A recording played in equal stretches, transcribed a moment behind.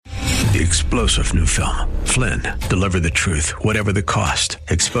The explosive new film, Flynn, deliver the truth, whatever the cost,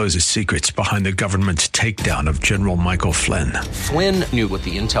 exposes secrets behind the government's takedown of General Michael Flynn. Flynn knew what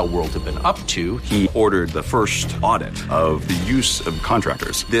the intel world had been up to. He ordered the first audit of the use of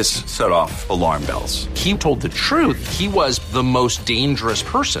contractors. This set off alarm bells. He told the truth. He was the most dangerous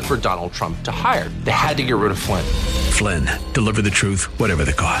person for Donald Trump to hire. They had to get rid of Flynn. Flynn, deliver the truth, whatever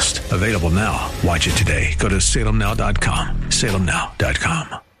the cost. Available now. Watch it today. Go to salemnow.com.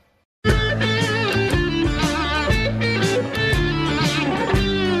 salemnow.com.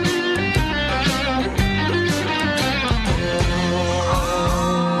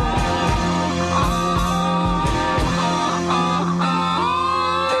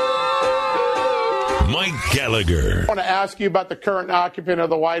 Gallagher. I want to ask you about the current occupant of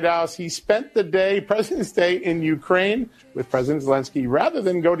the White House. He spent the day, President's Day, in Ukraine with President Zelensky rather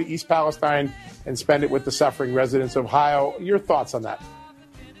than go to East Palestine and spend it with the suffering residents of Ohio. Your thoughts on that?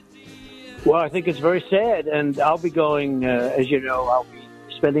 Well, I think it's very sad, and I'll be going, as you know, I'll be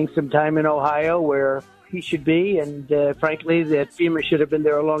spending some time in Ohio where he should be, and frankly, that FEMA should have been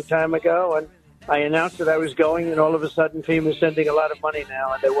there a long time ago, and I announced that I was going, and all of a sudden FEMA's sending a lot of money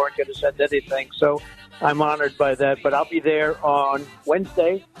now, and they weren't going to send anything. So I'm honored by that. But I'll be there on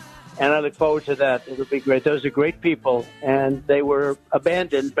Wednesday, and I look forward to that. It'll be great. Those are great people, and they were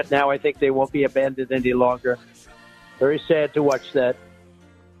abandoned, but now I think they won't be abandoned any longer. Very sad to watch that.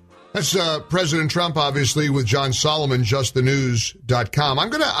 That's President Trump, obviously, with John Solomon, justthenews.com. I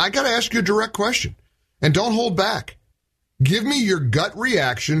got to ask you a direct question, and don't hold back. Give me your gut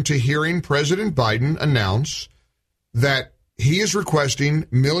reaction to hearing President Biden announce that he is requesting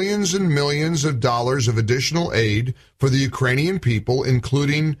millions and millions of dollars of additional aid for the Ukrainian people,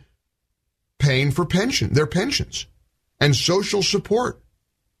 including paying for their pensions and social support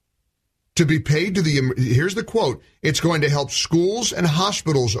to be paid to here's the quote, it's going to help schools and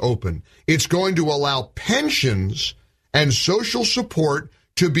hospitals open. It's going to allow pensions and social support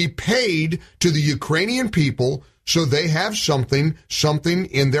to be paid to the Ukrainian people so they have something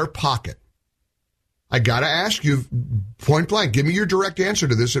in their pocket. I got to ask you, point blank, give me your direct answer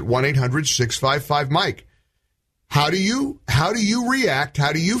to this at 1-800-655-MIKE. How do you react?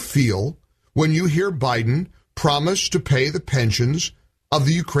 How do you feel when you hear Biden promise to pay the pensions of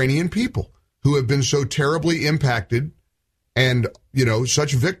the Ukrainian people who have been so terribly impacted and,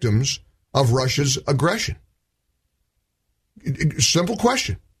 such victims of Russia's aggression? Simple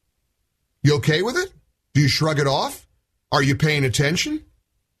question. You okay with it? Do you shrug it off? Are you paying attention?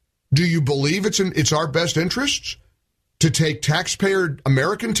 Do you believe it's our best interests to take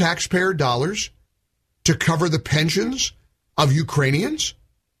American taxpayer dollars to cover the pensions of Ukrainians?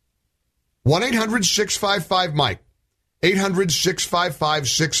 1-800-655-MIKE.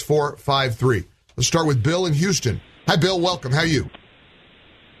 800-655-6453. Let's start with Bill in Houston. Hi, Bill. Welcome. How are you?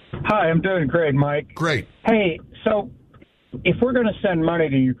 Hi, I'm doing great, Mike. Great. Hey, so if we're going to send money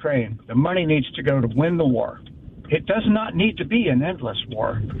to Ukraine, the money needs to go to win the war. It does not need to be an endless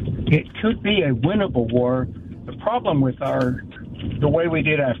war. It could be a winnable war. The problem with the way we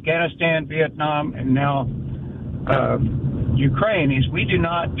did Afghanistan, Vietnam, and now Ukraine is we do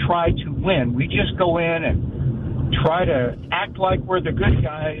not try to win. We just go in and try to act like we're the good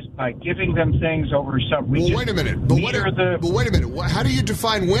guys by giving them things over some. Wait a minute. Wait a minute. How do you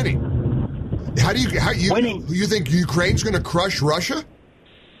define winning? Winning? You think Ukraine's going to crush Russia?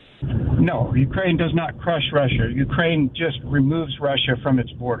 No, Ukraine does not crush Russia. Ukraine just removes Russia from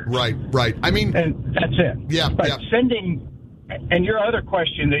its borders. Right. And that's it. Yeah. Sending, and your other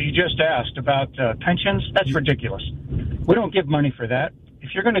question that you just asked about pensions, that's ridiculous. We don't give money for that.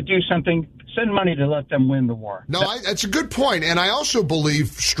 If you're going to do something, send money to let them win the war. No, that's a good point. And I also believe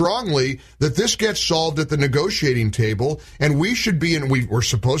strongly that this gets solved at the negotiating table, and we should be, we're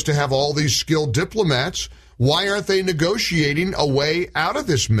supposed to have all these skilled diplomats. Why aren't they negotiating a way out of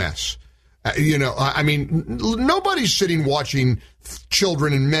this mess? Nobody's sitting watching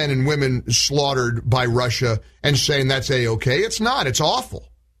children and men and women slaughtered by Russia and saying that's A-okay. It's not. It's awful.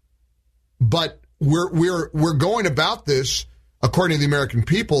 But we're going about this, according to the American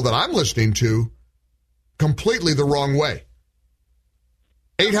people that I'm listening to, completely the wrong way.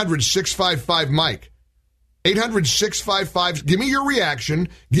 800-655-MIKE. 800-655. Give me your reaction.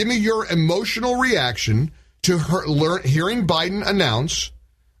 Give me your emotional reaction to hearing Biden announce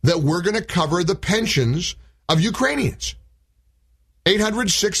that we're going to cover the pensions of Ukrainians.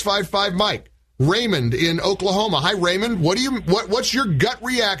 800-655-MIKE. Raymond in Oklahoma. Hi, Raymond. What's your gut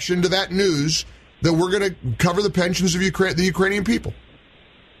reaction to that news that we're going to cover the pensions of the Ukrainian people?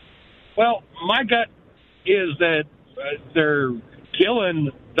 Well, my gut is that they're killing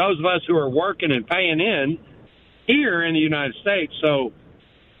those of us who are working and paying in here in the United States. So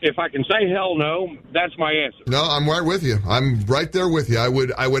if I can say hell no, that's my answer. No, I'm right with you. I'm right there with you. I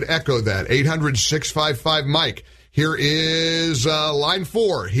would echo that. 800-655-Mike. Here is line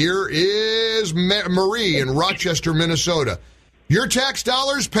 4. Here is Marie in Rochester, Minnesota. Your tax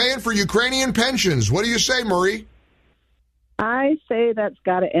dollars paying for Ukrainian pensions. What do you say, Marie? I say that's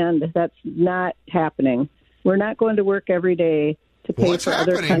got to end. That's not happening. We're not going to work every day to pay for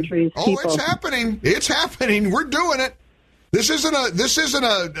other countries' people. Oh, it's happening. It's happening. We're doing it. This isn't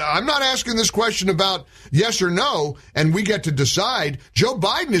a, I'm not asking this question about yes or no, and we get to decide. Joe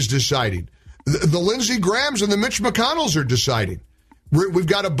Biden is deciding. The Lindsey Grahams and the Mitch McConnells are deciding. We've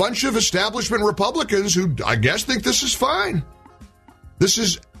got a bunch of establishment Republicans who I guess think this is fine. This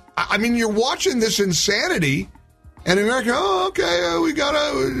is, I mean, you're watching this insanity, and America, we got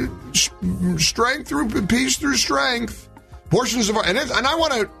to strength through peace through strength. Portions of our, and I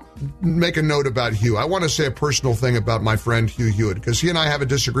want to make a note about Hugh. I want to say a personal thing about my friend Hugh Hewitt, because he and I have a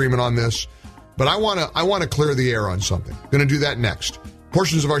disagreement on this, but I want to clear the air on something. Going to do that next.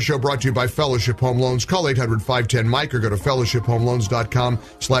 Portions of our show brought to you by Fellowship Home Loans. Call 800-510-MIKE or go to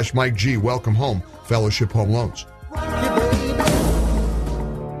fellowshiphomeloans.com/Mike G. Welcome home, Fellowship Home Loans.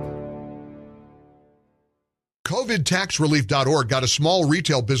 COVIDTaxRelief.org got a small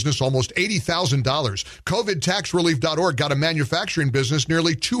retail business almost $80,000. COVIDTaxRelief.org got a manufacturing business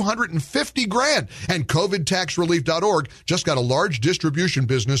nearly $250,000. And COVIDTaxRelief.org just got a large distribution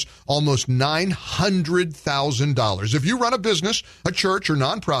business almost $900,000. If you run a business, a church, or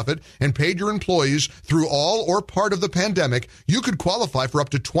nonprofit and paid your employees through all or part of the pandemic, you could qualify for up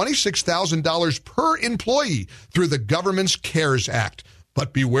to $26,000 per employee through the government's CARES Act.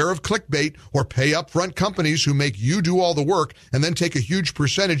 But beware of clickbait or pay upfront companies who make you do all the work and then take a huge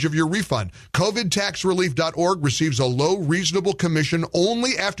percentage of your refund. COVIDTaxRelief.org receives a low, reasonable commission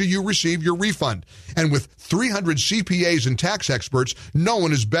only after you receive your refund. And with 300 CPAs and tax experts, no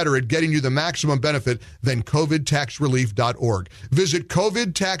one is better at getting you the maximum benefit than COVIDTaxRelief.org. Visit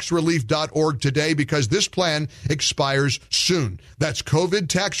COVIDTaxRelief.org today because this plan expires soon. That's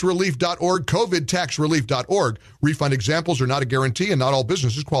COVIDTaxRelief.org, COVIDTaxRelief.org. Refund examples are not a guarantee and not all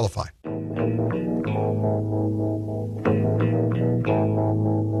businesses qualify.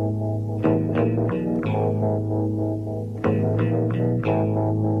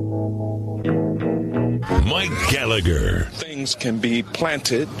 Mike Gallagher. Things can be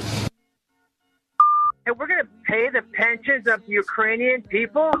planted. And we're going to pay the pensions of the Ukrainian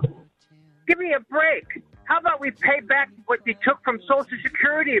people? Give me a break. How about we pay back what they took from Social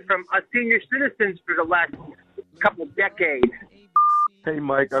Security from us senior citizens for the last couple decades? Hey,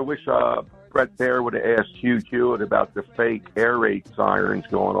 Mike, I wish Brett Baer would have asked Hugh Hewitt about the fake air raid sirens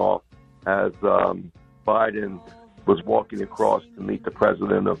going off as Biden was walking across to meet the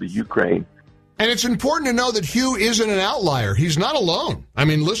president of the Ukraine. And it's important to know that Hugh isn't an outlier. He's not alone. I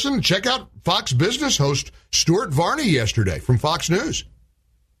mean, listen, check out Fox Business host Stuart Varney yesterday from Fox News.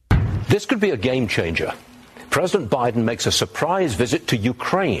 This could be a game changer. President Biden makes a surprise visit to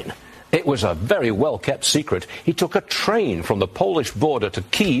Ukraine. It was a very well-kept secret. He took a train from the Polish border to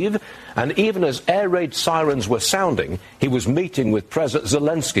Kyiv, and even as air raid sirens were sounding, he was meeting with President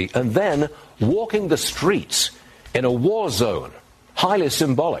Zelensky and then walking the streets in a war zone. Highly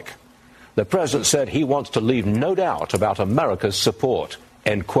symbolic. The president said he wants to leave no doubt about America's support,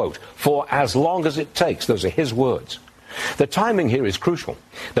 end quote, for as long as it takes. Those are his words. The timing here is crucial.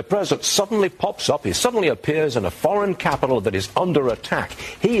 The president suddenly pops up, he suddenly appears in a foreign capital that is under attack.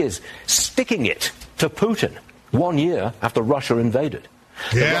 He is sticking it to Putin 1 year after Russia invaded.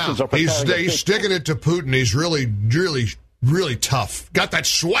 Yeah, he's sticking it to Putin. He's really tough. Got that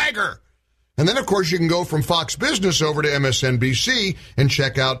swagger. And then, of course, you can go from Fox Business over to MSNBC and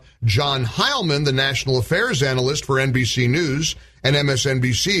check out John Heilman, the national affairs analyst for NBC News and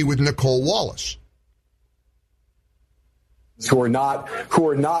MSNBC with Nicole Wallace. Who are not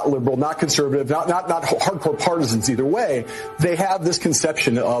liberal, not conservative, not hardcore partisans either way, they have this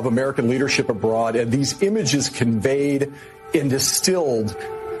conception of American leadership abroad, and these images conveyed and distilled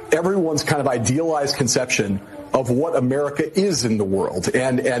everyone's kind of idealized conception of what America is in the world.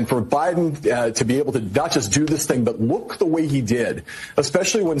 And for Biden to be able to not just do this thing, but look the way he did,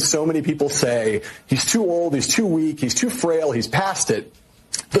 especially when so many people say he's too old, he's too weak, he's too frail, he's past it.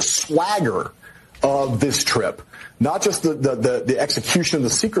 The swagger of this trip, not just the execution of the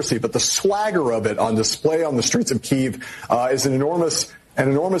secrecy, but the swagger of it on display on the streets of Kyiv is an enormous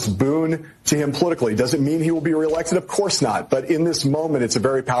boon to him politically. Doesn't mean he will be reelected, of course not. But in this moment, it's a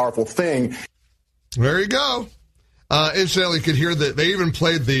very powerful thing. There you go. Incidentally, you could hear that they even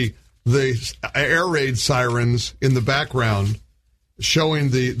played the air raid sirens in the background, showing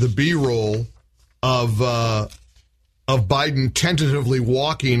the B-roll of of Biden tentatively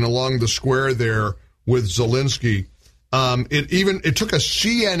walking along the square there with Zelensky. It took a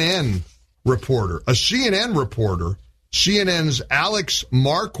CNN reporter, CNN's Alex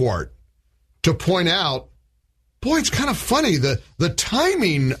Marquardt, to point out, boy, it's kind of funny, the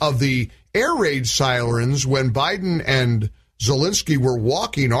timing of the air raid sirens when Biden and Zelensky were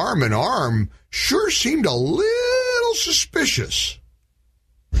walking arm in arm sure seemed a little suspicious.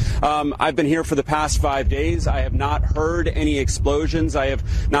 I've been here for the past 5 days. I have not heard any explosions. I have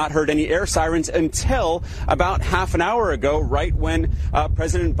not heard any air sirens until about half an hour ago, right when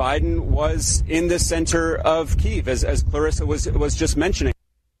President Biden was in the center of Kyiv, as Clarissa was just mentioning.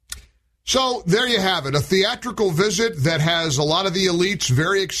 So there you have it, a theatrical visit that has a lot of the elites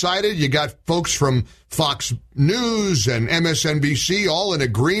very excited. You got folks from Fox News and MSNBC all in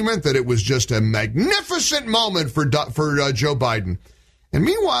agreement that it was just a magnificent moment for Joe Biden. And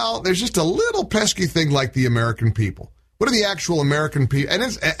meanwhile, there's just a little pesky thing like the American people. What are the actual American people?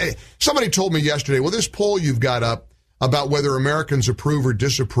 And somebody told me yesterday, well, this poll you've got up about whether Americans approve or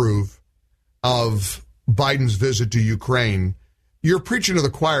disapprove of Biden's visit to Ukraine, you're preaching to the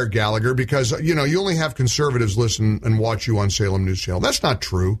choir, Gallagher, because, you only have conservatives listen and watch you on Salem News Channel. That's not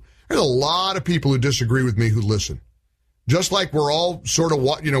true. There's a lot of people who disagree with me who listen. Just like we're all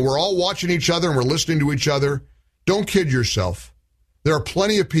we're all watching each other and we're listening to each other. Don't kid yourself. There are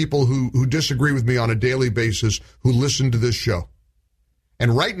plenty of people who disagree with me on a daily basis who listen to this show.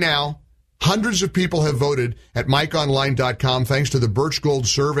 And right now, hundreds of people have voted at MikeOnline.com thanks to the Birch Gold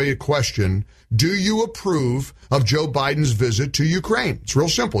survey question, do you approve of Joe Biden's visit to Ukraine? It's real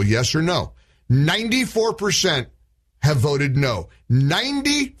simple, yes or no. 94% have voted no.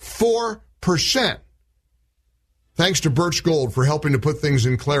 94%. Thanks to Birch Gold for helping to put things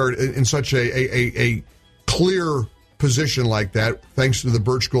in clarity in such a clear position like that. Thanks to the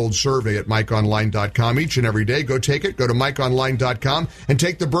Birch Gold survey at MikeOnline.com. Each and every day, go take it. Go to MikeOnline.com and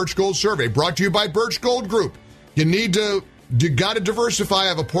take the Birch Gold survey. Brought to you by Birch Gold Group. You got to diversify.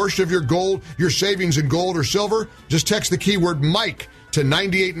 Have a portion of your gold, your savings in gold or silver. Just text the keyword Mike to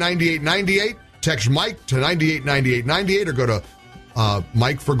 989898. Text Mike to 989898 or go to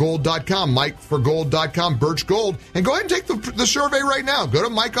MikeForGold.com, MikeForGold.com, Birch Gold, and go ahead and take the survey right now. Go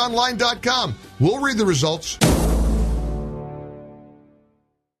to MikeOnline.com. We'll read the results.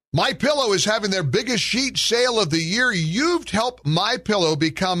 MyPillow is having their biggest sheet sale of the year. You've helped MyPillow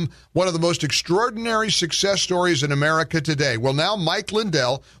become one of the most extraordinary success stories in America today. Well, now Mike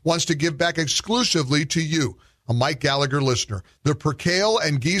Lindell wants to give back exclusively to you, a Mike Gallagher listener. The Percale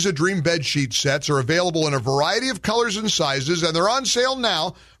and Giza Dream bed sheet sets are available in a variety of colors and sizes, and they're on sale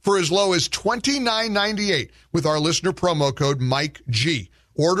now for as low as $29.98 with our listener promo code MikeG.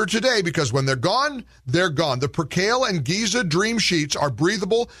 Order today because when they're gone, they're gone. The Percale and Giza Dream Sheets are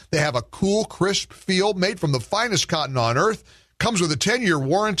breathable. They have a cool, crisp feel made from the finest cotton on earth. Comes with a 10-year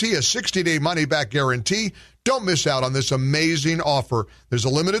warranty, a 60-day money-back guarantee. Don't miss out on this amazing offer. There's a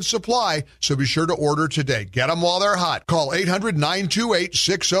limited supply, so be sure to order today. Get them while they're hot. Call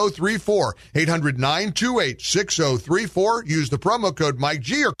 800-928-6034. 800-928-6034. Use the promo code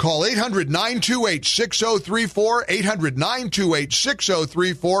MikeG or call 800-928-6034.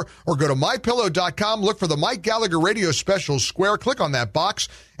 800-928-6034. Or go to MyPillow.com. Look for the Mike Gallagher Radio Special Square. Click on that box.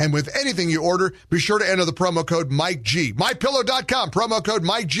 And with anything you order, be sure to enter the promo code MikeG. MyPillow.com, promo code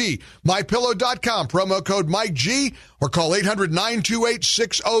MikeG. MyPillow.com, promo code MikeG. Or call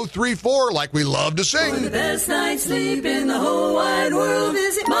 800-928-6034 like we love to sing. For the best night's sleep in the whole wide world,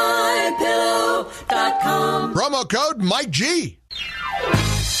 visit MyPillow.com. Promo code MikeG.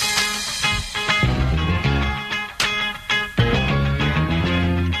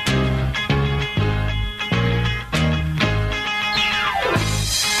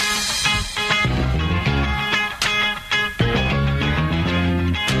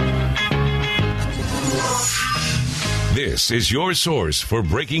 This is your source for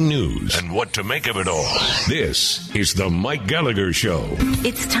breaking news and what to make of it all. This is the Mike Gallagher Show.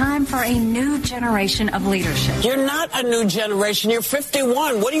 It's time for a new generation of leadership. You're not a new generation. You're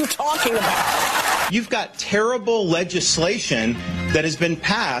 51. What are you talking about? You've got terrible legislation that has been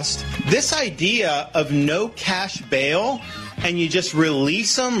passed. This idea of no cash bail and you just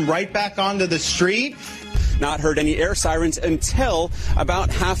release them right back onto the street. Not heard any air sirens until about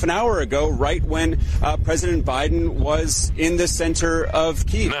half an hour ago, right when President Biden was in the center of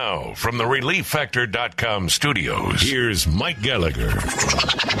Kyiv. Now, from the ReliefFactor.com studios, here's Mike Gallagher.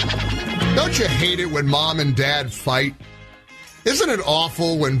 Don't you hate it when mom and dad fight? Isn't it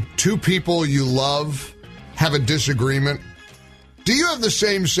awful when two people you love have a disagreement? Do you have the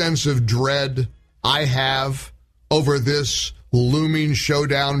same sense of dread I have over this looming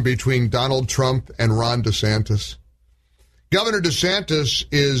showdown between Donald Trump and Ron DeSantis? Governor DeSantis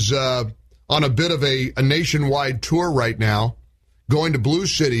is on a bit of a nationwide tour right now, going to blue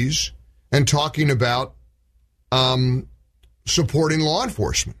cities and talking about supporting law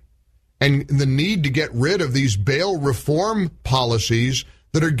enforcement and the need to get rid of these bail reform policies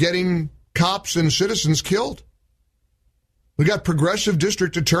that are getting cops and citizens killed. We got progressive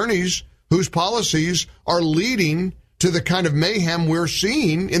district attorneys whose policies are leading to the kind of mayhem we're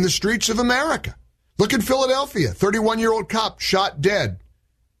seeing in the streets of America. Look at Philadelphia, 31-year-old cop shot dead.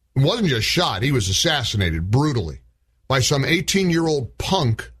 It wasn't just shot, he was assassinated brutally by some 18-year-old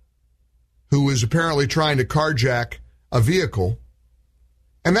punk who was apparently trying to carjack a vehicle.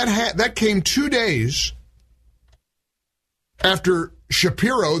 And that came 2 days after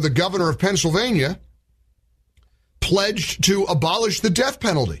Shapiro, the governor of Pennsylvania, pledged to abolish the death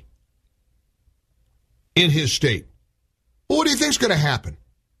penalty in his state. Well, what do you think is going to happen?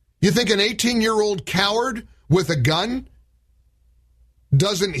 You think an 18-year-old coward with a gun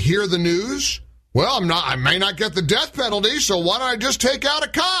doesn't hear the news? Well, I may not get the death penalty, so why don't I just take out a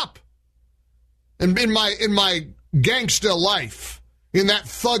cop? And in my gangsta life, in that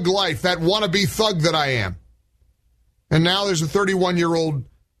thug life, that wannabe thug that I am. And now there's a 31-year-old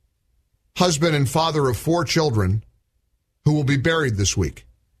husband and father of 4 children who will be buried this week,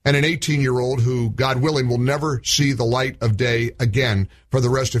 and an 18-year-old who, God willing, will never see the light of day again for the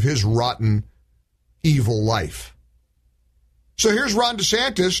rest of his rotten, evil life. So here's Ron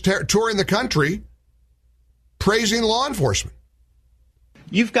DeSantis touring the country, praising law enforcement.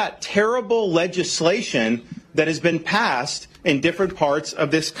 You've got terrible legislation that has been passed in different parts of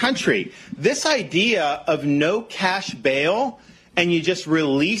this country. This idea of no cash bail and you just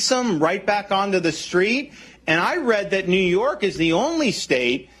release them right back onto the street. And I read that New York is the only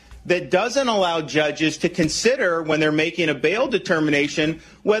state that doesn't allow judges to consider when they're making a bail determination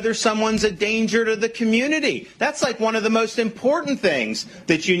whether someone's a danger to the community. That's like one of the most important things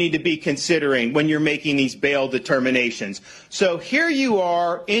that you need to be considering when you're making these bail determinations. So here you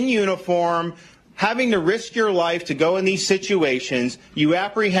are in uniform, having to risk your life to go in these situations. You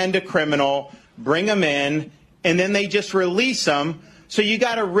apprehend a criminal, bring them in, and then they just release them. So you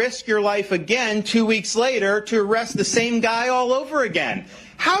got to risk your life again 2 weeks later to arrest the same guy all over again.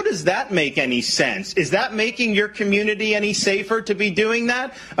 How does that make any sense? Is that making your community any safer to be doing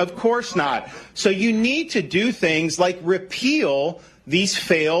that? Of course not. So you need to do things like repeal these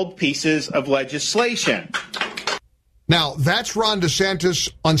failed pieces of legislation. Now, that's Ron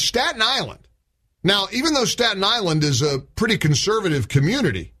DeSantis on Staten Island. Now, even though Staten Island is a pretty conservative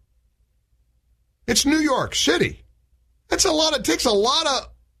community, it's New York City. It takes a lot of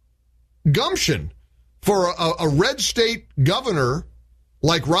gumption for a red state governor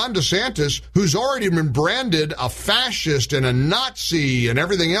like Ron DeSantis, who's already been branded a fascist and a Nazi and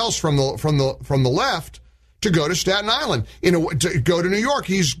everything else from the left, to go to Staten Island, to go to New York.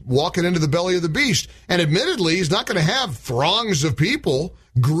 He's walking into the belly of the beast. And admittedly, he's not going to have throngs of people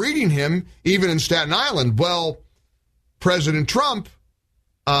greeting him, even in Staten Island. Well, President Trump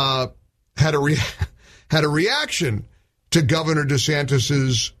had a reaction to Governor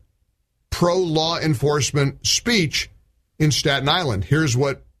DeSantis's pro-law enforcement speech in Staten Island. Here's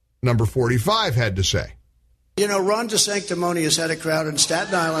what number 45 had to say. You know, Ron DeSanctimonious had a crowd in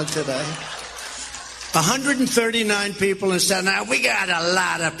Staten Island today. 139 people in Staten Island. We got a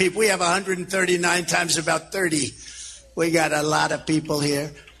lot of people. We have 139 times about 30. We got a lot of people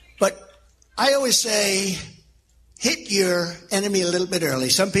here. But I always say, hit your enemy a little bit early.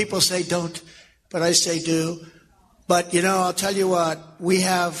 Some people say don't, but I say do. But, you know, I'll tell you what, we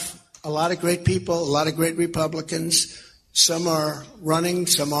have a lot of great people, a lot of great Republicans. Some are running,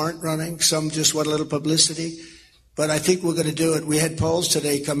 some aren't running, some just want a little publicity. But I think we're going to do it. We had polls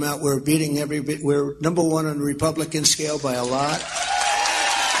today come out. We're beating we're number one on the Republican scale by a lot,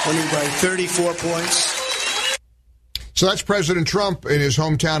 winning by 34 points. So that's President Trump in his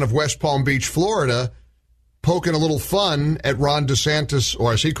hometown of West Palm Beach, Florida, poking a little fun at Ron DeSantis,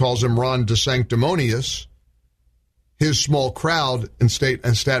 or as he calls him, Ron DeSanctimonious, his small crowd in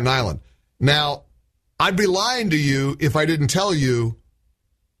Staten Island. Now, I'd be lying to you if I didn't tell you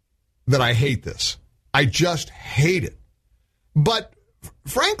that I hate this. I just hate it. But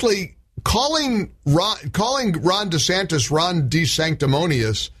frankly, calling Ron DeSantis Ron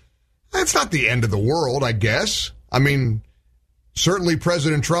DeSanctimonious, that's not the end of the world, I guess. I mean, certainly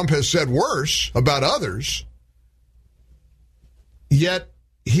President Trump has said worse about others. Yet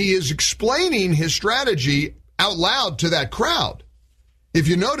he is explaining his strategy out loud to that crowd. If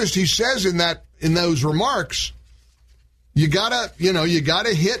you noticed, he says in those remarks, you gotta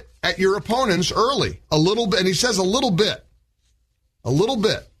hit at your opponents early, a little bit. And he says a little bit.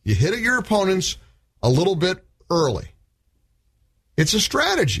 You hit at your opponents a little bit early. It's a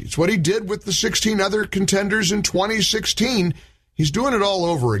strategy. It's what he did with the 16 other contenders in 2016. He's doing it all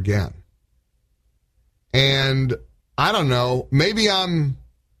over again. And I don't know, maybe I'm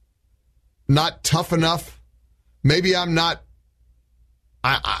not tough enough. Maybe I'm not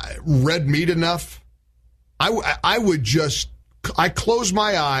red meat enough. I close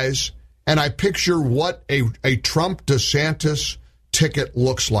my eyes and I picture what a Trump DeSantis ticket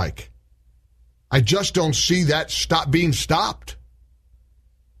looks like. I just don't see that being stopped.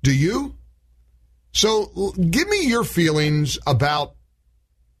 Do you? So give me your feelings about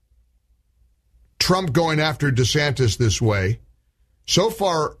Trump going after DeSantis this way. So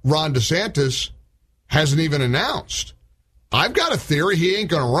far, Ron DeSantis hasn't even announced. I've got a theory he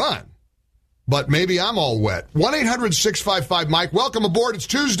ain't going to run, but maybe I'm all wet. 1-800-655-MIKE. Welcome aboard. It's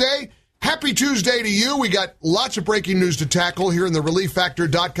Tuesday. Happy Tuesday to you. We got lots of breaking news to tackle here in the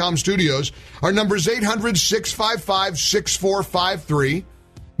ReliefFactor.com studios. Our number is 800-655-6453.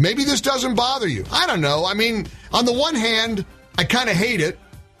 Maybe this doesn't bother you. I don't know. I mean, on the one hand, I kind of hate it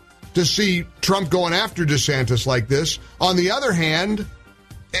to see Trump going after DeSantis like this. On the other hand,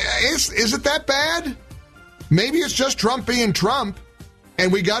 is it that bad? Maybe it's just Trump being Trump,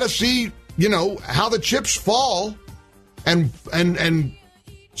 and we got to see, how the chips fall and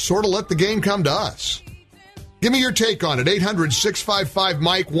sort of let the game come to us. Give me your take on it.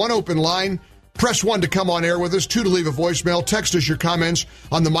 800-655-MIKE. One open line. Press 1 to come on air with us. 2 to leave a voicemail. Text us your comments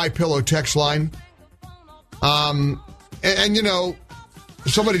on the MyPillow text line.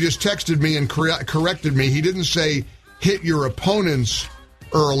 Somebody just texted me and corrected me. He didn't say hit your opponents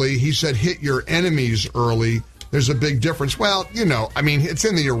early. He said hit your enemies early. There's a big difference. Well, it's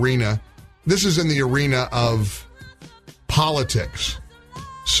in the arena. This is in the arena of politics.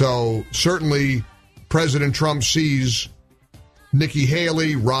 So certainly President Trump sees Nikki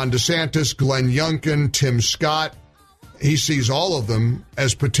Haley, Ron DeSantis, Glenn Youngkin, Tim Scott. He sees all of them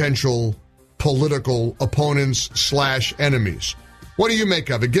as potential political opponents / enemies. What do you make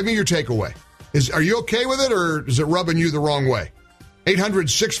of it? Give me your takeaway. Are you okay with it, or is it rubbing you the wrong way?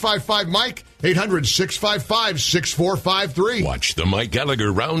 800-655-MIKE, 800-655-6453. Watch the Mike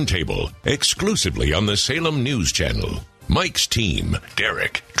Gallagher Roundtable exclusively on the Salem News Channel. Mike's team,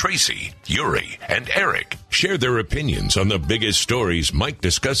 Derek, Tracy, Yuri, and Eric, share their opinions on the biggest stories Mike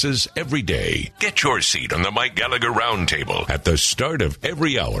discusses every day. Get your seat on the Mike Gallagher Roundtable at the start of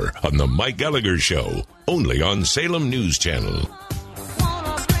every hour on the Mike Gallagher Show, only on Salem News Channel.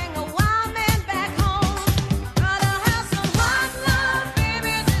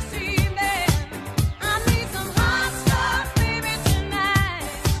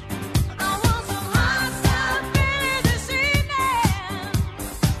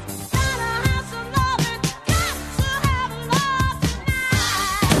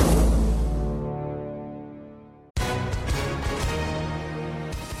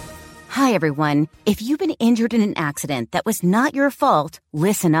 Hi, everyone. If you've been injured in an accident that was not your fault,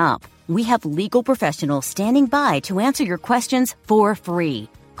 listen up. We have legal professionals standing by to answer your questions for free.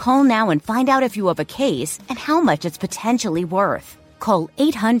 Call now and find out if you have a case and how much it's potentially worth. Call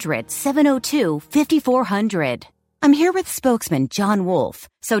 800-702-5400. I'm here with spokesman John Wolf.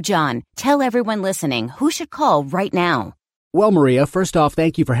 So, John, tell everyone listening who should call right now. Well, Maria, first off,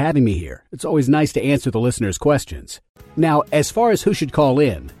 thank you for having me here. It's always nice to answer the listeners' questions. Now, as far as who should call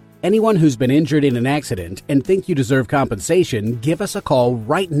in, anyone who's been injured in an accident and think you deserve compensation, give us a call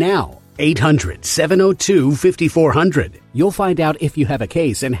right now. 800-702-5400. You'll find out if you have a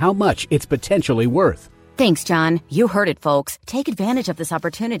case and how much it's potentially worth. Thanks, John. You heard it, folks. Take advantage of this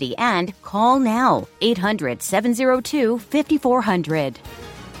opportunity and call now. 800-702-5400.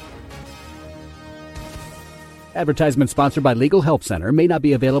 Advertisement sponsored by Legal Help Center. May not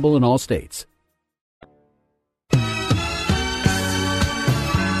be available in all states.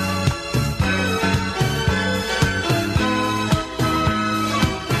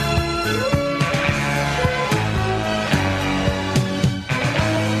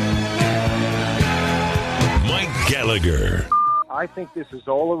 Gallagher. I think this is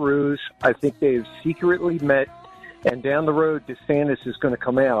all a ruse. I think they've secretly met, and down the road, DeSantis is going to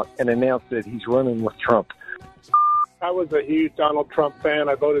come out and announce that he's running with Trump. I was a huge Donald Trump fan.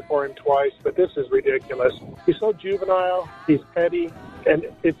 I voted for him twice, but this is ridiculous. He's so juvenile, he's petty, and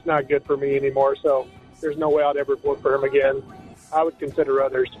it's not good for me anymore, so there's no way I'd ever vote for him again. I would consider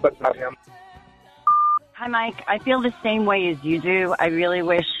others, but not him. Hi, Mike. I feel the same way as you do. I really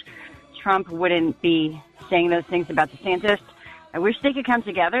wish Trump wouldn't be saying those things about DeSantis. I wish they could come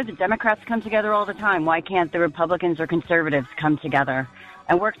together. The Democrats come together all the time. Why can't the Republicans or conservatives come together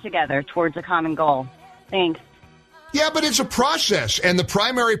and work together towards a common goal? Thanks. Yeah, but it's a process, and the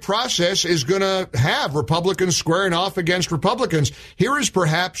primary process is going to have Republicans squaring off against Republicans. Here is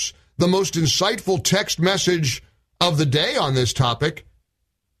perhaps the most insightful text message of the day on this topic.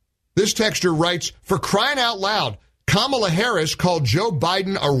 This texter writes, for crying out loud, Kamala Harris called Joe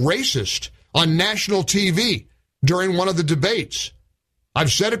Biden a racist on national TV during one of the debates.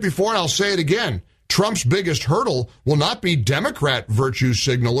 I've said it before and I'll say it again. Trump's biggest hurdle will not be Democrat virtue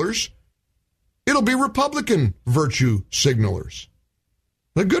signalers. It'll be Republican virtue signalers.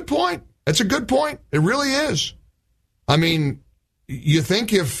 A good point. That's a good point. It really is. I mean, you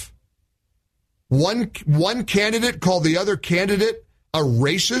think if one candidate called the other candidate a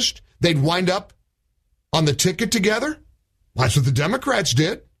racist, they'd wind up on the ticket together? That's what the Democrats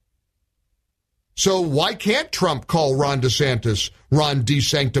did. So why can't Trump call Ron DeSantis Ron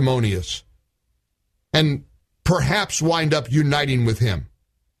DeSanctimonious and perhaps wind up uniting with him?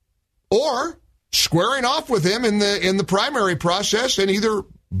 Or squaring off with him in the primary process and either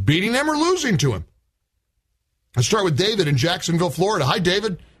beating him or losing to him. Let's start with David in Jacksonville, Florida. Hi,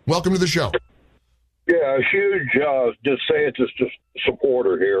 David. Welcome to the show. Yeah, a huge DeSantis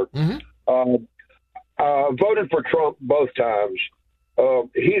supporter here. Mm-hmm. Voted for Trump both times.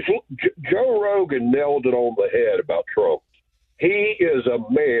 Joe Rogan nailed it on the head about Trump. He is a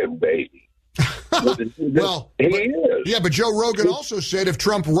man baby. Well, he is. Yeah, but Joe Rogan also said if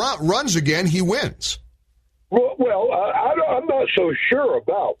Trump runs again, he wins. Well, I'm not so sure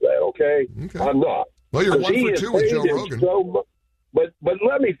about that. Okay, I'm not. Well, you're 1 for 2 with Joe Rogan. But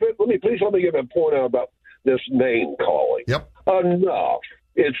let me give a point out about this name calling. Yep. Enough.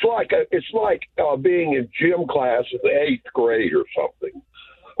 It's like being in gym class in the 8th grade or something.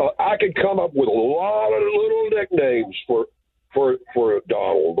 I could come up with a lot of little nicknames for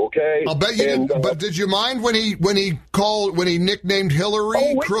Donald. Okay. I'll bet you didn't. But did you mind when he nicknamed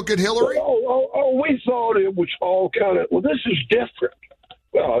Hillary Crooked Hillary? We thought it was all kind of. Well, this is different.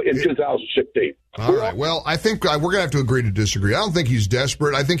 In 2016. All right. Well, I think we're going to have to agree to disagree. I don't think he's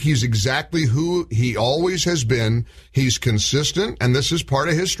desperate. I think he's exactly who he always has been. He's consistent, and this is part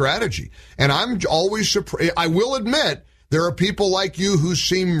of his strategy. And I'm always surprised. I will admit there are people like you who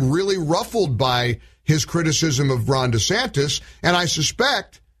seem really ruffled by his criticism of Ron DeSantis, and I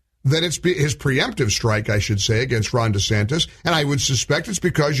suspect that it's his preemptive strike, I should say, against Ron DeSantis, and I would suspect it's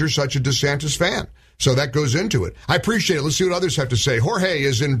because you're such a DeSantis fan. So that goes into it. I appreciate it. Let's see what others have to say. Jorge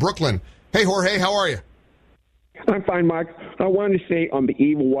is in Brooklyn. Hey, Jorge, how are you? I'm fine, Mark. I wanted to say on the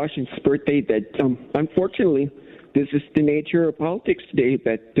eve of Washington's birthday that, unfortunately, this is the nature of politics today,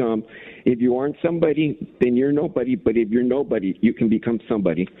 that if you aren't somebody, then you're nobody. But if you're nobody, you can become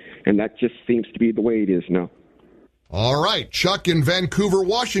somebody. And that just seems to be the way it is now. All right. Chuck in Vancouver,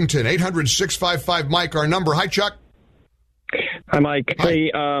 Washington. 800-655-MIKE, our number. Hi, Chuck. Hi, Mike. Hi.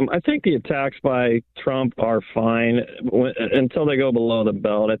 Hey, I think the attacks by Trump are fine until they go below the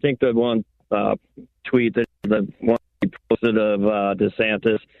belt. I think the one tweet that the one he posted of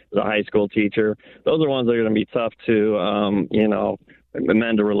DeSantis, the high school teacher, those are ones that are going to be tough to,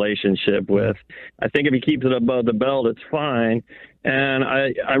 amend a relationship with. I think if he keeps it above the belt, it's fine. And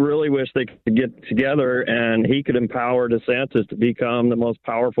I really wish they could get together and he could empower DeSantis to become the most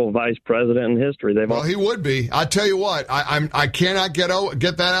powerful vice president in history. He would be. I tell you what, I cannot get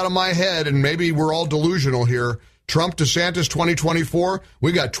that out of my head, and maybe we're all delusional here. Trump, DeSantis, 2024,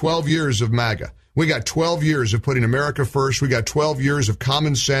 we got 12 years of MAGA. We got 12 years of putting America first. We got 12 years of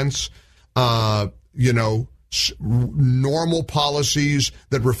common sense, normal policies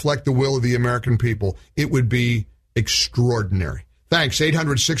that reflect the will of the American people. It would be extraordinary. Thanks.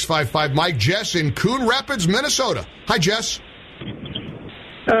 800-655-MIKE. Jess in Coon Rapids, Minnesota. Hi, Jess.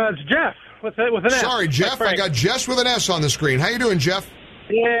 It's Jeff with an S. Sorry, Jeff. I got Jess with an S on the screen. How you doing, Jeff?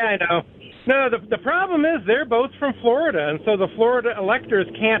 Yeah, I know. No, the problem is they're both from Florida, and so the Florida electors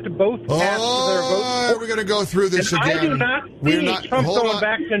can't both cast their votes. We're going to see this again. I do not see Trump going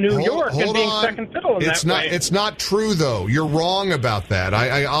back to New York and being second fiddle in that way. It's not true, though. You're wrong about that.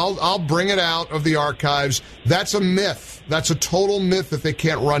 I'll bring it out of the archives. That's a myth. That's a total myth that they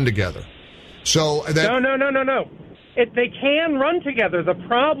can't run together. So No. They can run together. The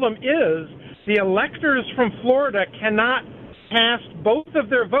problem is the electors from Florida cannot cast both of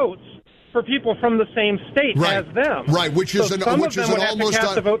their votes for people from the same state as them. Right, which is an almost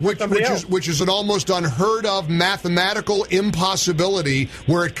unheard of mathematical impossibility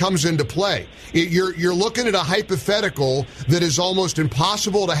where it comes into play. You're looking at a hypothetical that is almost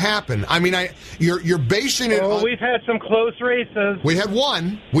impossible to happen. I mean, you're basing it on... We've had some close races. We had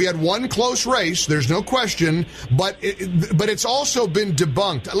one close race, there's no question, but it's also been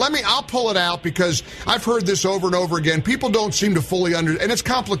debunked. I'll pull it out because I've heard this over and over again. People don't seem to fully and it's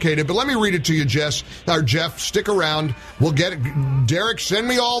complicated, but let me read it to you, Jess or Jeff. Stick around. We'll get it. Derek, send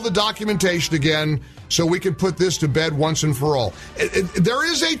me all the documentation again so we can put this to bed once and for all. There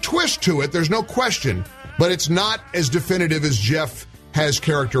is a twist to it. There's no question, but it's not as definitive as Jeff has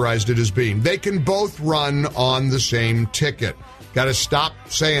characterized it as being. They can both run on the same ticket. Got to stop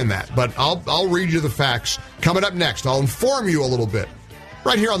saying that. But I'll read you the facts. Coming up next, I'll inform you a little bit.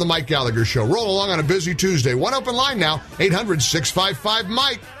 Right here on the Mike Gallagher Show. Roll along on a busy Tuesday. One open line now,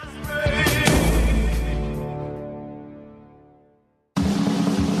 800-655-MIKE.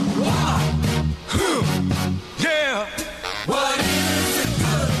 Yeah. What is it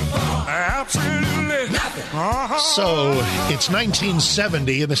good for? Absolutely nothing. So, it's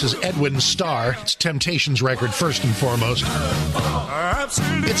 1970, and this is Edwin Starr. It's Temptations record, first and foremost.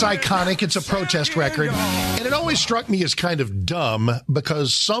 It's iconic. It's a protest record. And it always struck me as kind of dumb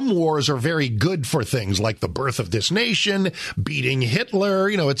because some wars are very good for things like the birth of this nation, beating Hitler,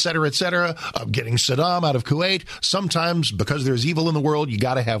 et cetera, getting Saddam out of Kuwait. Sometimes, because there's evil in the world, you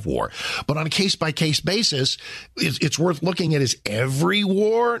got to have war. But on a case-by-case basis, it's worth looking at, is every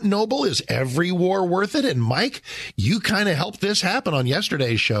war noble? Is every war worth it? And Mike, you kind of helped this happen on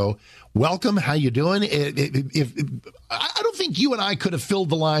yesterday's show. Welcome. How you doing? I don't think you and I could have filled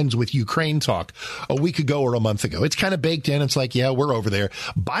the lines with Ukraine talk a week ago or a month ago. It's kind of baked in. It's like, yeah, we're over there.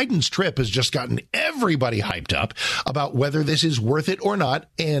 Biden's trip has just gotten everybody hyped up about whether this is worth it or not.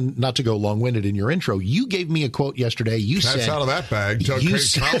 And not to go long-winded in your intro, you gave me a quote yesterday. You said... That's out of that bag. Out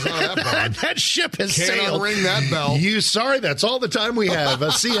of that bag. That ship has sailed. Ring that bell. Sorry, that's all the time we have.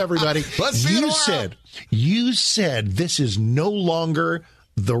 See everybody. Let's see you said this is no longer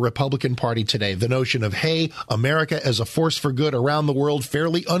the Republican Party today. The notion of, hey, America as a force for good around the world,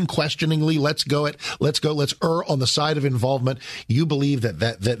 fairly unquestioningly, let's err on the side of involvement. You believe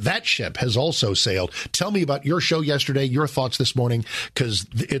that ship has also sailed. Tell me about your show yesterday, your thoughts this morning, because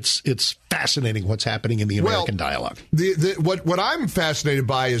it's fascinating what's happening in the American dialogue. What I'm fascinated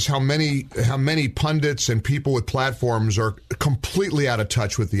by is how many pundits and people with platforms are completely out of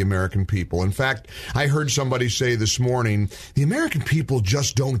touch with the American people. In fact, I heard somebody say this morning, the American people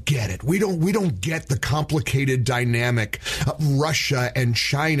just don't get it. We don't get the complicated dynamic of Russia and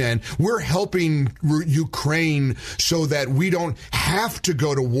China, and we're helping Ukraine so that we don't have to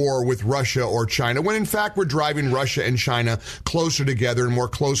go to war with Russia or China, when in fact we're driving Russia and China closer together and more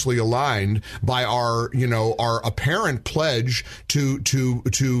closely aligned by our apparent pledge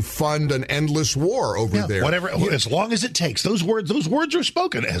to fund an endless war over there. Whatever, as long as it takes. Those words are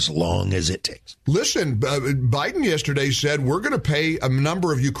spoken, as long as it takes. Listen, Biden yesterday said we're going to pay a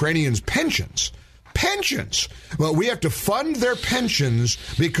number of Ukrainians pensions. Well, we have to fund their pensions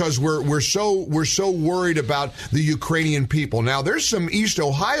because we're so worried about the Ukrainian people. Now, there's some East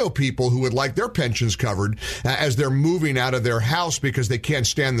Ohio people who would like their pensions covered as they're moving out of their house because they can't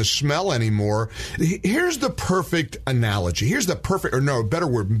stand the smell anymore. Here's the perfect analogy. Here's the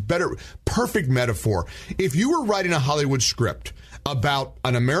perfect metaphor. If you were writing a Hollywood script about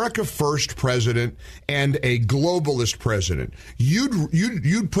an America First president and a globalist president,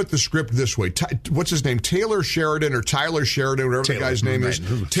 you'd put the script this way. What's his name? Taylor Sheridan or Tyler Sheridan, whatever the guy's name is.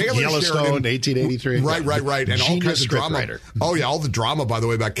 Taylor Yellowstone, Sheridan, 1883. Right. And all kinds of drama. Writer. Oh, yeah, all the drama, by the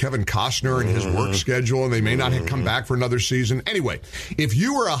way, about Kevin Costner and his work schedule, and they may not come back for another season. Anyway, if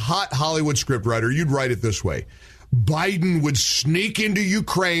you were a hot Hollywood scriptwriter, you'd write it this way. Biden would sneak into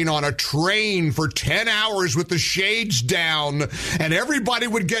Ukraine on a train for 10 hours with the shades down, and everybody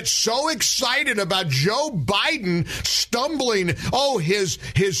would get so excited about Joe Biden stumbling, his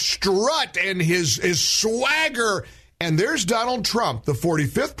strut and his swagger. And there's Donald Trump, the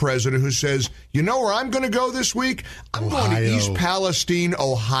 45th president, who says, you know where I'm going to go this week? I'm going to East Palestine,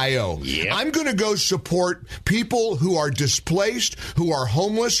 Ohio. Yep. I'm going to go support people who are displaced, who are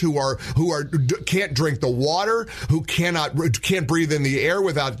homeless, who can't drink the water, who can't breathe in the air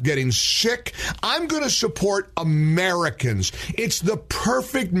without getting sick. I'm going to support Americans. It's the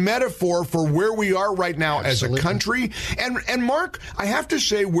perfect metaphor for where we are right now as a country. And Mark, I have to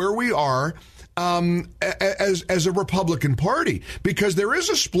say where we are as a Republican Party, because there is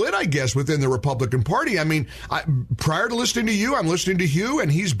a split, I guess, within the Republican Party. I mean, prior to listening to you, I'm listening to Hugh,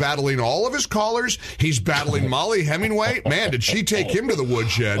 and he's battling all of his callers. He's battling Molly Hemingway. Man, did she take him to the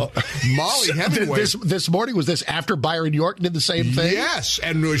woodshed? Molly Hemingway. This morning, was this after Byron York did the same thing? Yes,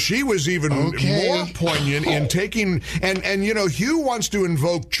 and she was even more poignant in taking, and Hugh wants to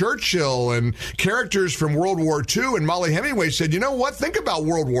invoke Churchill and characters from World War II, and Molly Hemingway said, you know what, think about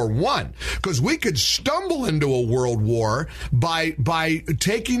World War I, because because we could stumble into a world war by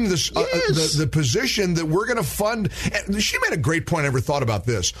taking this the position that we're going to fund. And she made a great point. I never thought about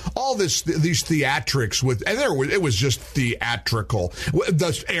this. All these theatrics it was just theatrical.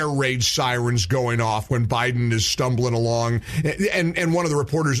 The air raid sirens going off when Biden is stumbling along, and one of the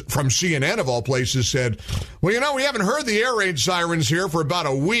reporters from CNN of all places said, "Well, we haven't heard the air raid sirens here for about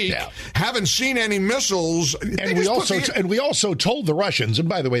a week. Yeah. Haven't seen any missiles." And we also told the Russians, and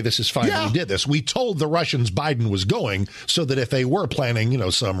by the way, this is fine. We did this. We told the Russians Biden was going, so that if they were planning,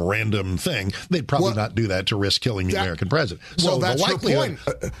 some random thing, they'd probably not do that to risk killing the American president. So that's her point.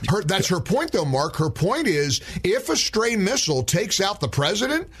 That's her point, though, Mark. Her point is, if a stray missile takes out the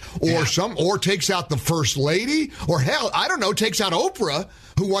president, or takes out the first lady, or hell, I don't know, takes out Oprah,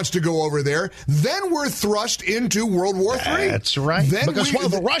 who wants to go over there, then we're thrust into World War III. That's right. Because while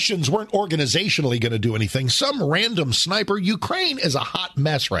the Russians weren't organizationally going to do anything, some random sniper, Ukraine is a hot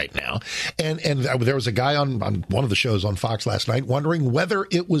mess right now. And there was a guy on one of the shows on Fox last night wondering whether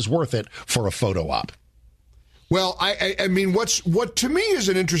it was worth it for a photo op. Well, I mean, what to me is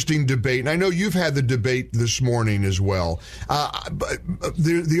an interesting debate, and I know you've had the debate this morning as well. But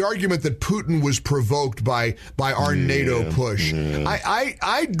the argument that Putin was provoked by our NATO push.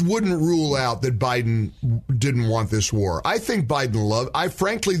 I wouldn't rule out that Biden didn't want this war. I think Biden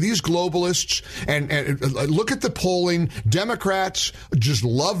frankly, these globalists and look at the polling. Democrats just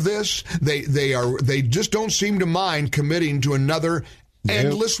love this. They just don't seem to mind committing to another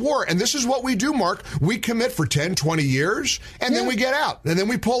endless war. And this is what we do, Mark. We commit for 10, 20 years, and then we get out. And then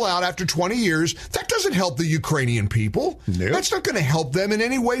we pull out after 20 years. That doesn't help the Ukrainian people. That's not going to help them in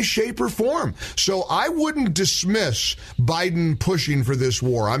any way, shape, or form. So I wouldn't dismiss Biden pushing for this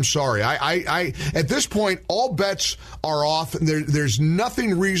war. I'm sorry. I at this point, all bets are off. There's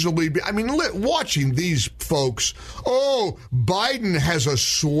nothing reasonably... watching these folks, Biden has a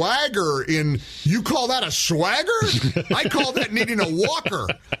swagger in... You call that a swagger? I call that needing a walker.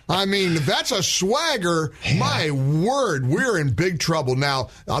 I mean, if that's a swagger, my word, we're in big trouble.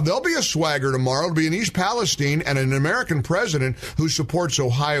 Now, there'll be a swagger tomorrow. It'll be in East Palestine and an American president who supports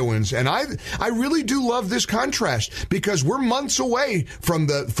Ohioans. And I really do love this contrast because we're months away from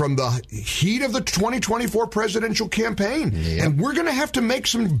the heat of the 2024 presidential campaign. And we're going to have to make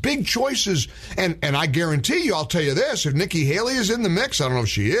some big choices. And I guarantee you, I'll tell you this, if Nikki Haley is in the mix, I don't know if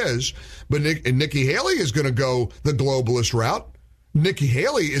she is, but Nikki Haley is going to go the globalist route. Nikki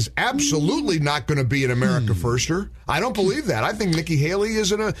Haley is absolutely not going to be an America firster. I don't believe that. I think Nikki Haley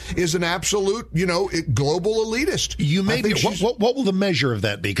is an absolute, global elitist. You may be. What will the measure of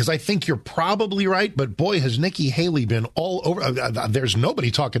that be? Because I think you're probably right, but boy, has Nikki Haley been all over. There's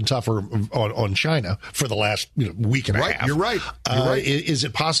nobody talking tougher on China for the last week and a half. You're right. Is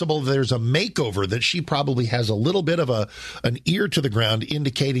it possible there's a makeover that she probably has a little bit of an ear to the ground,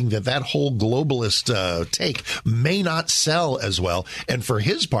 indicating that whole globalist take may not sell as well? And for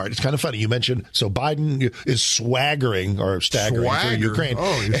his part, it's kind of funny. You mentioned, so Biden is staggering through Ukraine,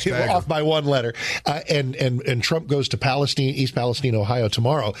 off by one letter. And Trump goes to East Palestine, Ohio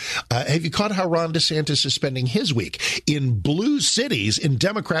tomorrow. Have you caught how Ron DeSantis is spending his week? In blue cities, in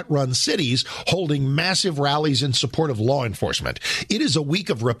Democrat-run cities, holding massive rallies in support of law enforcement. It is a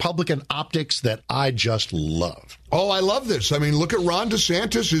week of Republican optics that I just love. Oh, I love this. I mean, look at Ron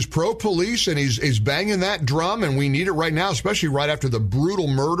DeSantis, who's pro-police, and he's banging that drum, and we need it right now, especially right after the brutal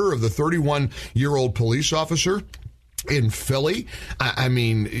murder of the 31-year-old police officer in Philly. I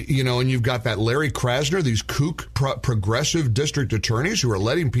mean, and you've got that Larry Krasner, these kook progressive district attorneys who are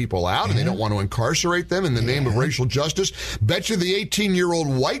letting people out and they don't want to incarcerate them in the name of racial justice. Bet you the 18-year-old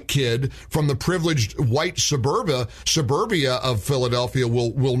white kid from the privileged white suburbia of Philadelphia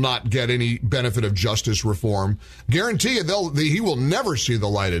will not get any benefit of justice reform. Guarantee you he will never see the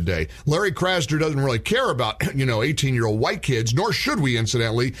light of day. Larry Krasner doesn't really care about, 18-year-old white kids, nor should we,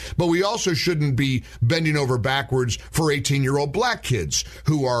 incidentally, but we also shouldn't be bending over backwards for 18-year-old black kids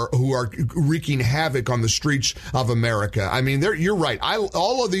who are wreaking havoc on the streets of America. I mean, you're right.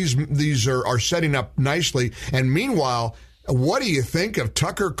 All of these are setting up nicely. And meanwhile, what do you think of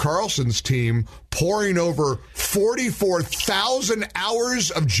Tucker Carlson's team pouring over 44,000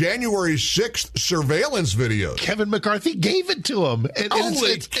 hours of January 6th surveillance videos? Kevin McCarthy gave it to him.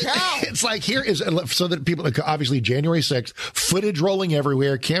 Holy cow. It's like, here is, so that people, obviously January 6th, footage rolling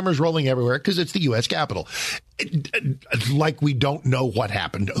everywhere, cameras rolling everywhere, because it's the U.S. Capitol. Like we don't know what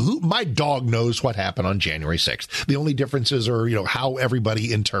happened. My dog knows what happened on January 6th. The only differences are, how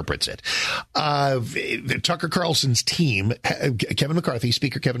everybody interprets it. Tucker Carlson's team, Speaker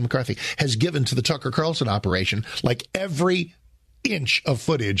Kevin McCarthy, has given to the Tucker Carlson operation like every inch of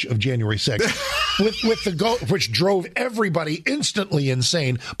footage of January 6th with the go, which drove everybody instantly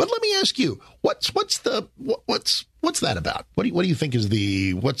insane. But let me ask you, what's that about? What do you think is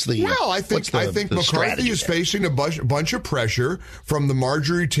Well, I think McCarthy strategy is there? facing a bunch of pressure from the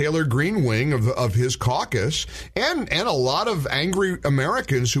Marjorie Taylor Greene wing of his caucus and a lot of angry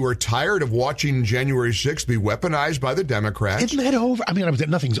Americans who are tired of watching January 6th be weaponized by the Democrats. Isn't that over? I mean,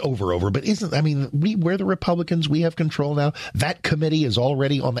 nothing's over, but we're the Republicans. We have control now. That committee is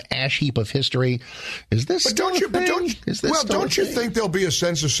already on the ash heap of history. Is this don't you think there'll be a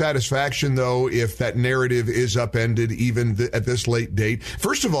sense of satisfaction, though, if that narrative is upended even at this late date?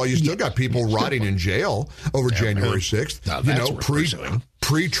 First of all, you still got people rotting in jail over January 6th.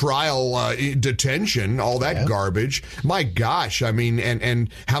 Pre-trial detention, all that garbage. My gosh, I mean, and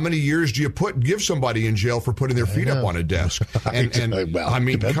how many years do you give somebody in jail for putting their feet up on a desk? Come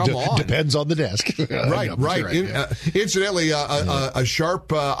on. Depends on the desk. Right. Incidentally, a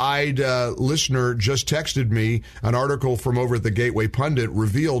sharp-eyed listener just texted me an article from over at the Gateway Pundit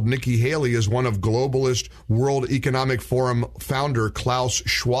revealed Nikki Haley is one of globalist World Economic Forum founder Klaus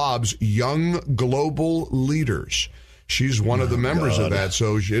Schwab's young global leaders. She's one of the members of that,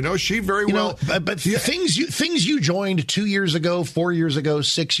 so she very well. But things you joined 2 years ago, 4 years ago,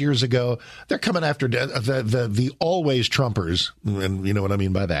 6 years ago, they're coming after the always Trumpers, and you know what I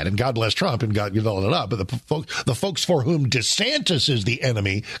mean by that. And God bless Trump, and God all it up. But the folks for whom DeSantis is the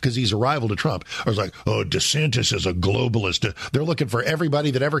enemy because he's a rival to Trump are like, oh, DeSantis is a globalist. They're looking for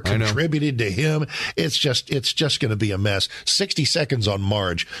everybody that ever contributed to him. It's just going to be a mess. 60 seconds on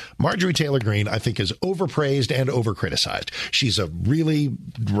Marjorie Taylor Greene, I think, is overpraised and overcriticized. She's a really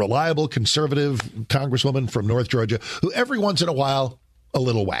reliable conservative congresswoman from North Georgia who every once in a while a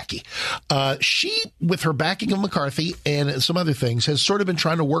little wacky. She, with her backing of McCarthy and some other things, has sort of been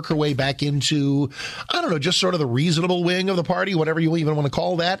trying to work her way back into, I don't know, just sort of the reasonable wing of the party, whatever you even want to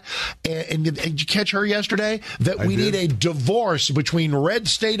call that. And did you catch her yesterday? That we need a divorce between red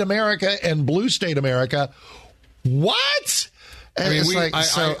state America and blue state America. What? I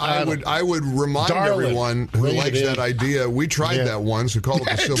mean, I would remind everyone who likes that idea. We tried that once. We called it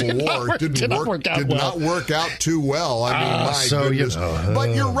the Civil War. It did not work out too well. I mean, my goodness.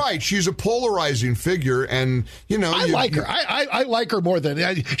 But you're right. She's a polarizing figure, and I like her. I like her more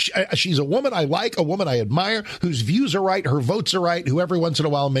than she's a woman I like, a woman I admire, whose views are right, her votes are right, who every once in a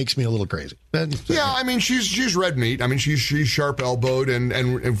while makes me a little crazy. I mean, she's red meat. I mean, she's sharp elbowed,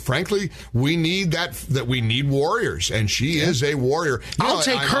 and frankly, we need that. We need warriors, and she is a warrior. I'll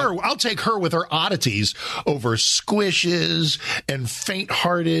take her with her oddities over squishes and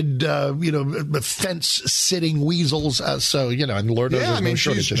faint-hearted, fence-sitting weasels. And Lord knows there's no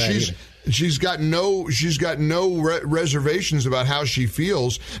shortage of that either. She's got no reservations about how she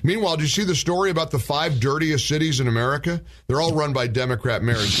feels. Meanwhile, did you see the story about the 5 dirtiest cities in America? They're all run by Democrat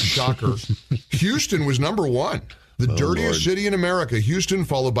mayors. Shocker. Houston was number 1. The dirtiest city in America, Houston,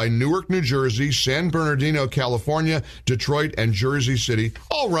 followed by Newark, New Jersey, San Bernardino, California, Detroit, and Jersey City,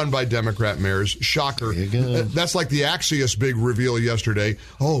 all run by Democrat mayors. Shocker. That's like the Axios big reveal yesterday.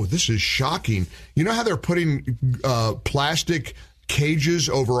 Oh, this is shocking. You know how they're putting plastic cages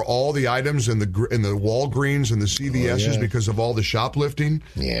over all the items in the Walgreens and the CVS's because of all the shoplifting?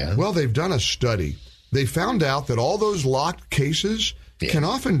 Yeah. Well, they've done a study. They found out that all those locked cases can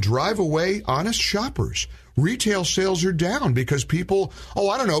often drive away honest shoppers. Retail sales are down because people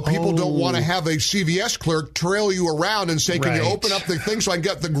don't want to have a CVS clerk trail you around and say, can you open up the thing so I can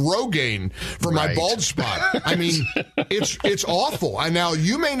get the Rogaine for my bald spot? I mean, it's awful. And now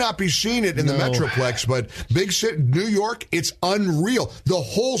you may not be seeing it in the Metroplex, but big city, New York, it's unreal. The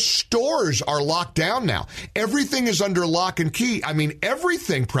whole stores are locked down now. Everything is under lock and key. I mean,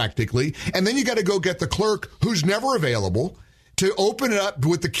 everything practically. And then you got to go get the clerk who's never available to open it up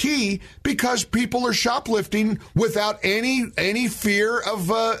with the key because people are shoplifting without any fear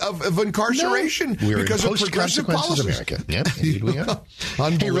of incarceration because of progressive policies. America. Yep, indeed we are.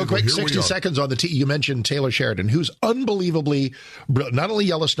 Hey, real quick, 60 seconds on the you mentioned Taylor Sheridan, who's unbelievably not only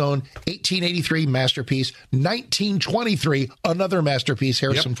Yellowstone, 1883 masterpiece, 1923 another masterpiece.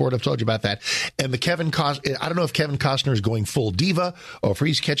 Harrison Ford, I've told you about that, and the I don't know if Kevin Costner is going full diva or if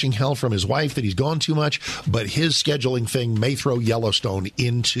he's catching hell from his wife that he's gone too much, but his scheduling thing may throw Yellowstone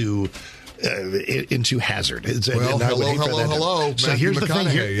into hazard. Hello. So here's the thing.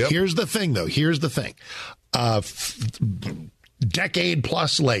 Here's the thing, though. Here's the thing. Decade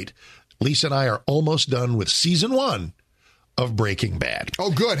plus late, Lisa and I are almost done with season 1 of Breaking Bad.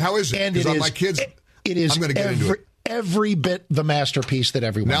 Oh, good. How is it? And it is my kids. It is. I'm going to get into it. every bit the masterpiece that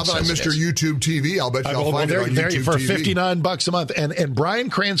everyone now that says I'm Mr. YouTube TV, I'll bet I'll find it on YouTube for TV. $59 a month. And Bryan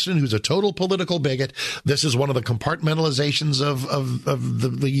Cranston, who's a total political bigot, this is one of the compartmentalizations of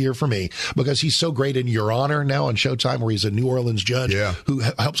the year for me, because he's so great in Your Honor now on Showtime, where he's a New Orleans judge who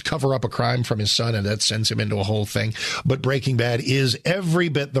helps cover up a crime from his son, and that sends him into a whole thing. But Breaking Bad is every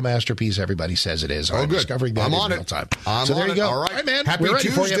bit the masterpiece everybody says it is. Oh, I'm good. discovering that I'm in on real it. time. So there you go. All right, man. Happy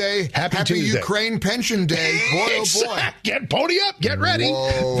Tuesday. Happy Tuesday. Ukraine Pension Day. Boy, oh boy. Get pony up. Get ready.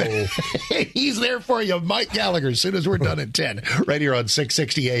 Whoa. He's there for you, Mike Gallagher, as soon as we're done at 10, right here on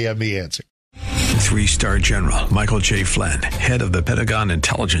 660 AM The Answer. 3-star General Michael J. Flynn, head of the Pentagon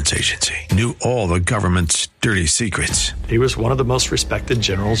Intelligence Agency, knew all the government's dirty secrets. He was one of the most respected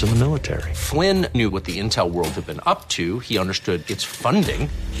generals in the military. Flynn knew what the intel world had been up to. He understood its funding.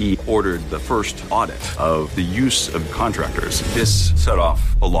 He ordered the first audit of the use of contractors. This set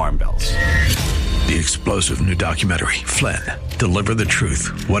off alarm bells. The explosive new documentary, Flynn, Deliver the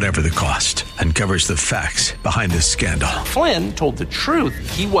Truth, Whatever the Cost, uncovers the facts behind this scandal. Flynn told the truth.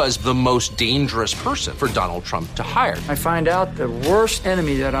 He was the most dangerous person for Donald Trump to hire. I find out the worst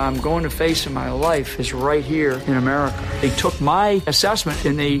enemy that I'm going to face in my life is right here in America. They took my assessment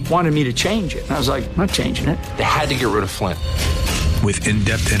and they wanted me to change it. And I was like, I'm not changing it. They had to get rid of Flynn. With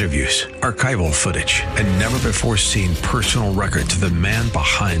in-depth interviews, archival footage, and never-before-seen personal records of the man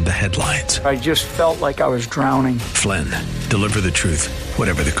behind the headlines. I just felt like I was drowning. Flynn, Deliver the Truth,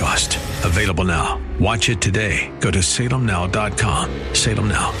 Whatever the Cost. Available now. Watch it today. Go to salemnow.com.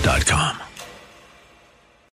 salemnow.com.